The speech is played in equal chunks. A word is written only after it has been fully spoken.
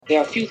there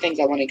are a few things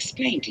I want to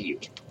explain to you.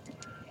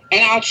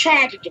 And I'll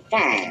try to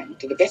define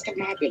to the best of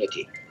my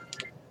ability.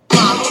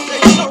 Oh,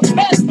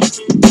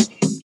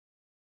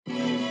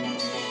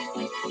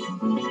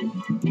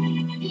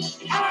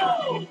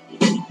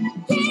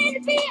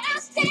 can't be I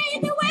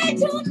stayed away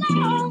too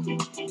long.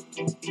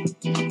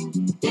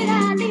 Did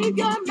I leave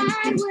your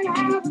mind when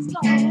I was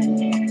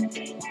gone?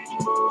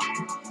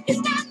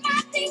 It's not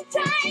my thing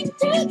trying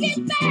to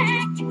get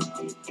back.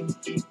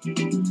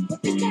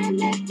 But this time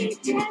let me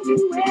tell you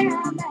where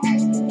I'm at.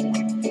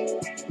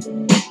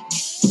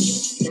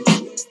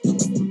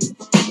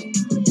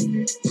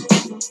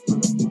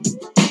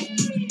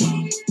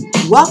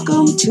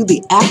 Welcome to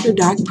the After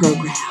Dark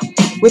program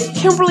with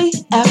Kimberly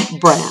F.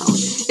 Brown.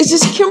 It's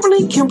just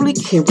Kimberly,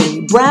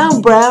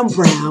 Brown.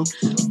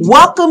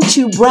 Welcome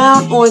to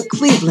Brown on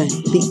Cleveland,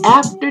 the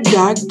After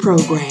Dark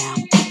program.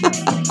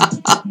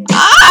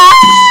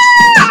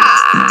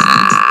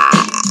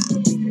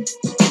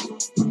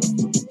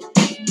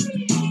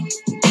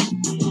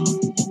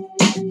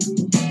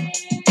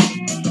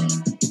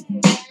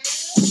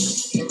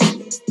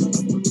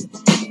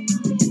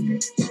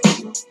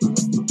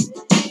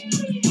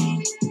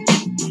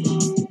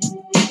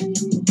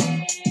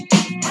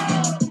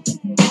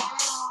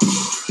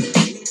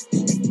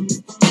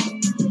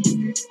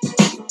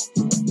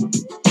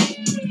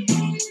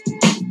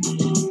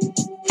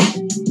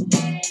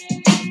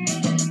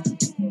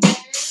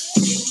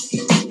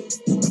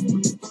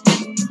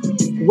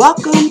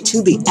 Welcome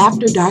to the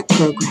After Dark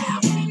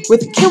program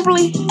with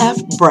Kimberly F.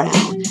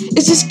 Brown.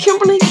 It's just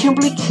Kimberly,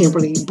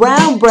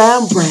 Brown.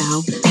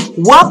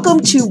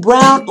 Welcome to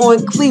Brown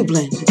on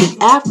Cleveland, the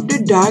After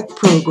Dark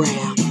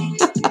program.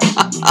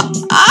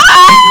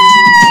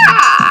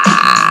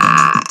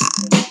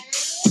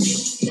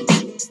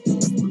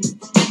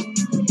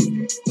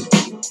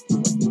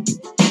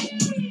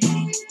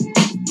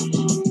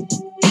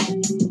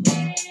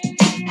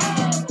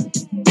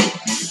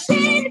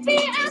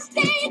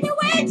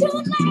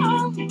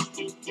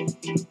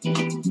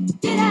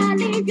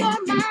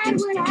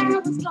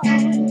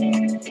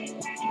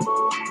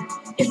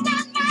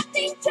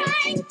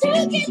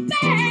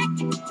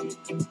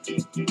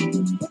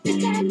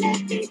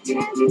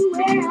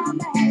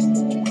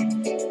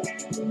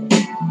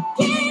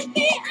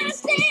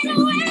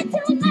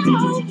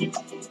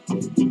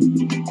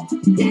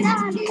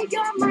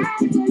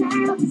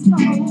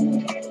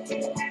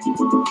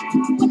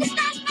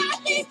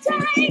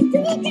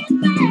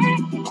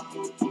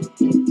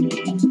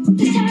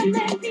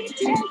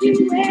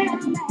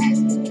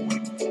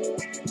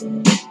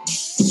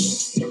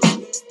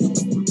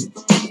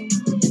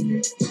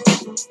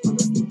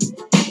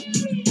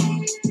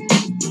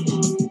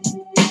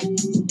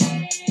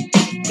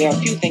 'There are a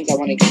few things I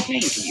want to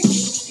explain to you,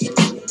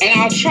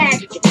 and I'll try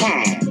to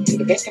define to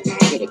the best of my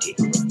ability.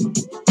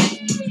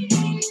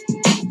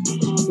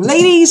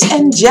 Ladies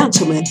and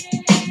gentlemen,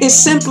 it's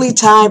simply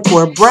time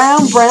for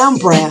Brown,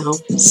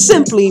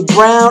 Simply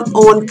Brown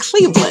on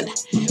Cleveland,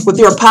 with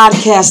your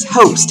podcast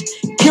host,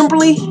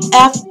 Kimberly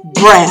F.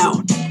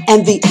 Brown,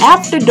 and the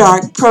After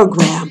Dark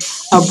program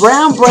of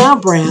Brown,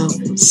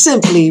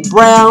 Simply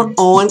Brown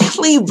on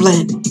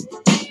Cleveland.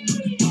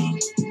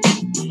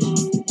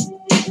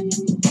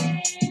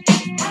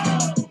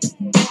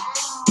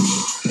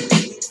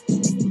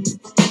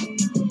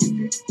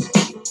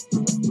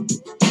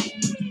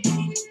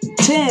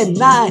 Ten,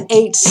 9,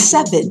 8,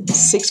 7,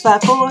 6,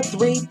 5, 4,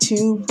 3,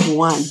 2,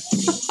 1.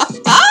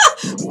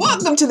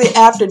 Welcome to the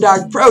After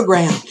Dark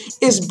program.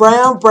 It's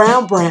Brown,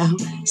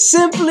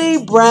 Simply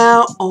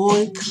Brown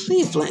on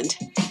Cleveland.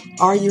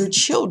 Are your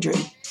children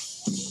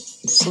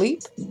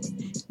asleep?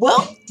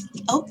 Well,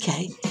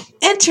 okay.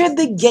 Enter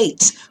the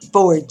gates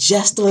for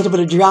just a little bit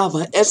of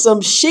drama and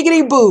some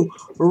shiggity boo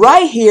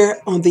right here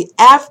on the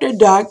After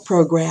Dark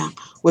program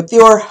with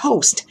your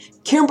host,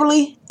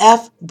 Kimberly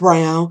F.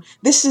 Brown.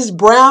 This is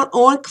Brown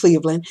on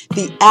Cleveland,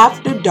 the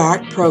After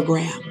Dark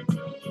program.